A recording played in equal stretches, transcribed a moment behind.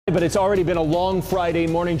But it's already been a long Friday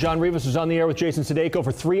morning. John Rivas was on the air with Jason Sudeiko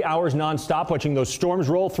for 3 hours nonstop, watching those storms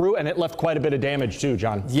roll through, and it left quite a bit of damage too,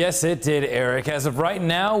 John. Yes, it did, Eric. As of right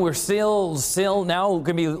now, we're still now going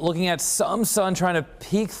to be looking at some sun trying to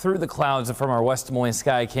peek through the clouds from our West Des Moines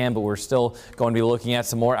sky cam, but we're still going to be looking at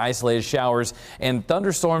some more isolated showers and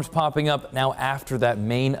thunderstorms popping up now after that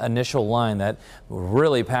main initial line that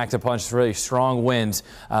really packed a punch, really strong winds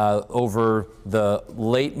over the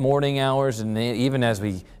late morning hours, and even as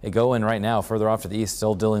we go in right now further off to the east,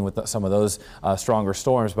 still dealing with some of those stronger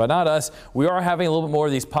storms, but not us. We are having a little bit more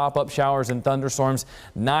of these pop-up showers and thunderstorms.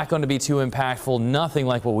 Not going to be too impactful, nothing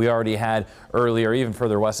like what we already had earlier, even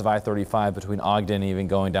further west of I-35 between Ogden, even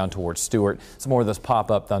going down towards Stewart. Some more of those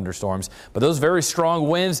pop-up thunderstorms, but those very strong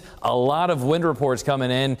winds, a lot of wind reports coming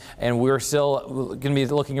in, and we're still going to be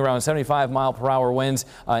looking around 75-mile-per-hour winds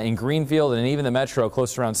in Greenfield, and even the metro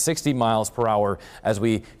close to around 60 miles per hour as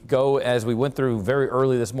we went through very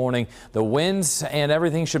early this morning. The winds and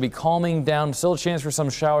everything should be calming down. Still a chance for some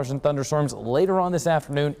showers and thunderstorms later on this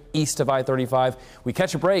afternoon east of I-35. We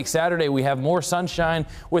catch a break Saturday. We have more sunshine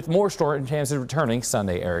with more storm chances returning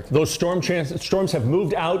Sunday, Eric. Those storms have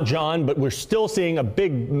moved out, John, but we're still seeing a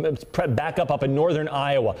big backup up in northern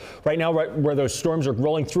Iowa. Right now, right where those storms are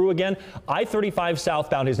rolling through again, I-35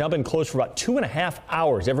 southbound has now been closed for about 2.5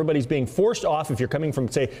 hours. Everybody's being forced off if you're coming from,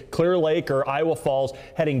 say, Clear Lake or Iowa Falls,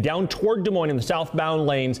 heading down toward Des Moines in the southbound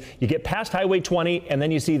lanes. You get past Highway 20, and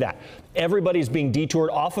then you see that. Everybody's being detoured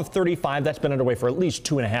off of 35. That's been underway for at least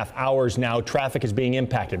 2.5 hours now. Traffic is being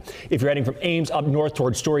impacted. If you're heading from Ames up north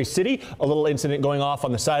towards Story City, a little incident going off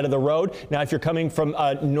on the side of the road. Now, if you're coming from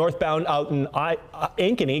northbound out in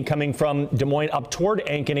Ankeny, coming from Des Moines up toward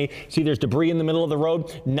Ankeny, see there's debris in the middle of the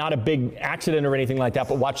road. Not a big accident or anything like that,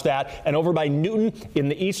 but watch that. And over by Newton in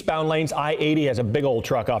the eastbound lanes, I-80 has a big old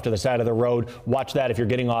truck off to the side of the road. Watch that if you're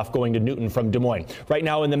getting off going to Newton from Des Moines. Right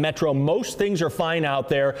now in the metro, most things are fine out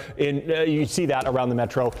there. You see that around the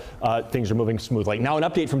metro. Things are moving smoothly. Now an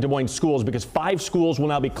update from Des Moines schools, because 5 schools will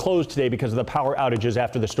now be closed today because of the power outages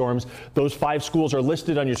after the storms. Those 5 schools are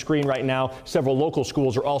listed on your screen right now. Several local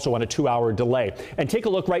schools are also on a 2-hour delay. And take a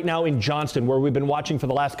look right now in Johnston, where we've been watching for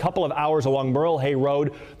the last couple of hours along Merle Hay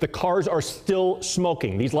Road. The cars are still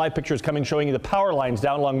smoking. These live pictures coming showing you the power lines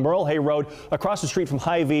down along Merle Hay Road across the street from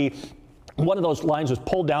Hy-Vee. One of those lines was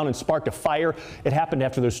pulled down and sparked a fire. It happened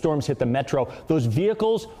after those storms hit the metro. Those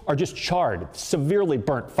vehicles are just charred, severely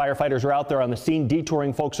burnt. Firefighters are out there on the scene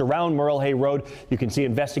detouring folks around Merle Hay Road. You can see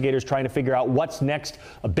investigators trying to figure out what's next.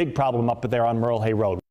 A big problem up there on Merle Hay Road.